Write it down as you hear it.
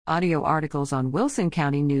Audio articles on Wilson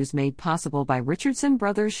County News made possible by Richardson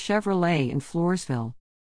Brothers Chevrolet in Floresville.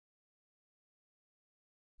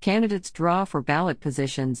 Candidates draw for ballot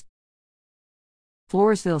positions.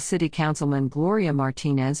 Floresville City Councilman Gloria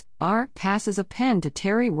Martinez, R., passes a pen to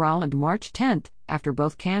Terry Rolland March 10, after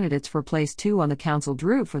both candidates for Place 2 on the council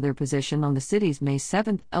drew for their position on the city's May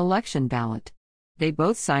 7 election ballot. They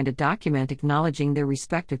both signed a document acknowledging their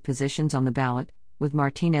respective positions on the ballot, with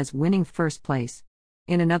Martinez winning first place.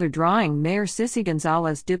 In another drawing, Mayor Sissy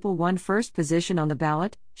Gonzalez Dipple won first position on the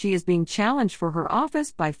ballot. She is being challenged for her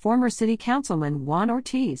office by former City Councilman Juan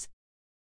Ortiz.